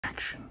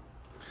Action.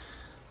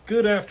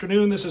 Good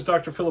afternoon, this is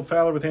Dr. Philip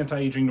Faler with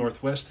Anti-Aging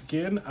Northwest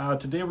again.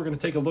 Today we're going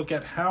to take a look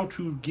at how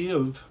to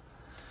give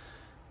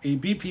a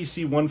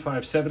BPC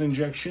 157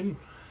 injection,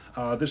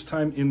 this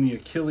time in the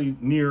Achilles,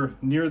 near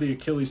the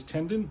Achilles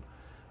tendon.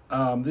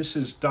 This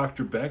is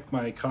Dr. Beck,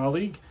 my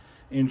colleague,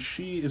 and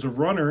she is a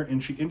runner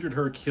and she injured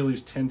her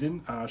Achilles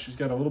tendon. She's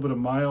got a little bit of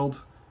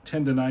mild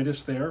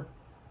tendonitis there.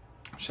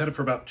 She's had it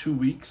for about 2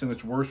 weeks and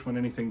it's worse when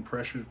anything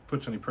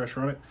puts any pressure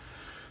on it.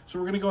 So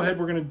we're going to go ahead,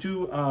 we're going to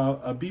do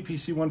a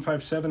BPC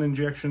 157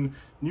 injection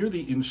near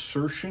the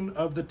insertion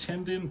of the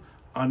tendon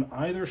on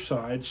either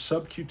side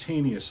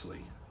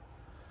subcutaneously.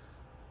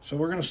 So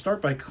we're going to start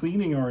by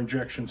cleaning our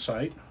injection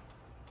site.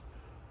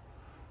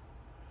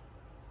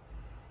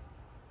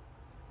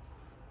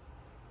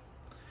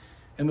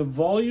 And the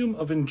volume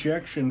of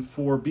injection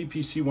for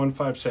BPC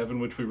 157,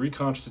 which we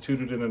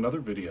reconstituted in another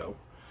video,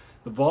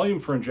 the volume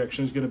for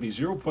injection is going to be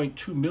 0.2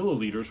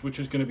 milliliters, which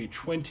is going to be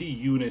 20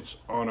 units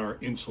on our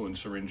insulin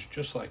syringe,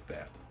 just like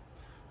that.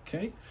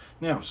 Okay?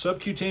 Now,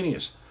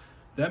 subcutaneous.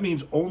 That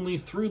means only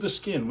through the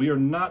skin. We are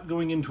not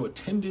going into a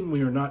tendon.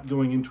 We are not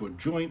going into a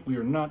joint. We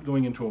are not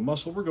going into a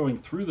muscle. We're going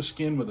through the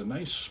skin with a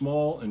nice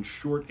small and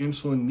short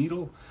insulin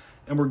needle,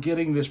 and we're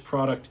getting this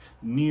product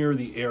near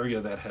the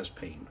area that has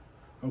pain.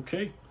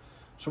 Okay?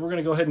 So we're going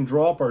to go ahead and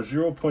draw up our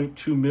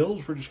 0.2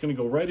 mils. We're just going to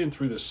go right in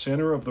through the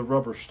center of the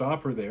rubber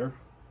stopper there.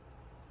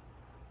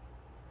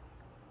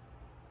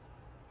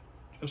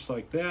 Just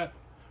like that.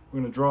 We're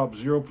going to draw up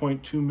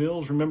 0.2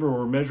 mils. Remember,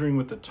 we're measuring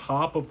with the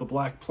top of the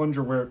black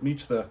plunger where it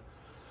meets the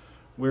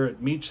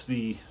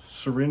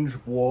syringe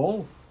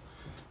wall.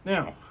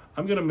 Now,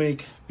 I'm going to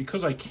make,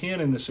 because I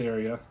can in this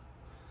area,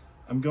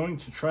 I'm going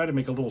to try to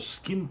make a little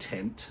skin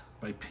tent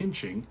by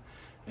pinching,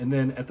 and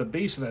then at the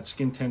base of that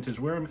skin tent is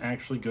where I'm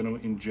actually going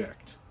to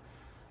inject.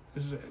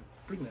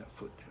 Bring that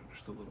foot down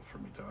just a little for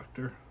me,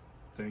 doctor.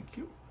 Thank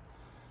you.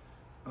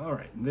 All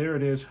right, and there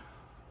it is.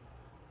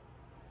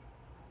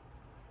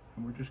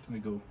 And we're just going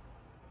to go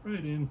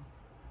right in,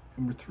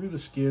 and we're through the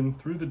skin,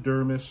 through the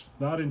dermis,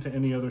 not into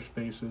any other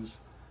spaces,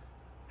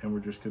 and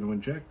we're just going to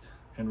inject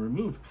and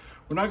remove.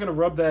 We're not going to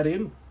rub that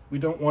in. We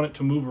don't want it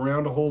to move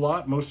around a whole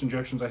lot. Most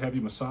injections I have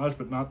you massage,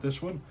 but not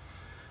this one.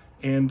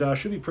 And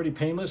should be pretty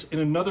painless. In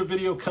another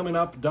video coming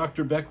up,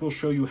 Dr. Beck will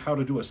show you how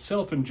to do a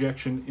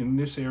self-injection in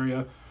this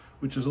area,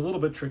 which is a little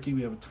bit tricky.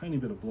 We have a tiny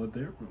bit of blood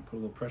there. We're going to put a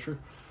little pressure.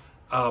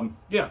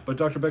 But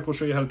Dr. Beck will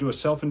show you how to do a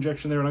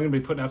self-injection there, and I'm going to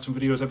be putting out some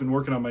videos. I've been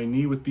working on my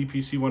knee with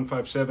BPC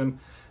 157,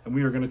 and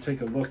we are going to take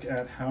a look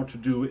at how to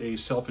do a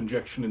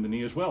self-injection in the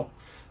knee as well.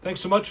 Thanks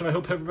so much, and I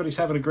hope everybody's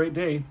having a great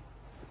day.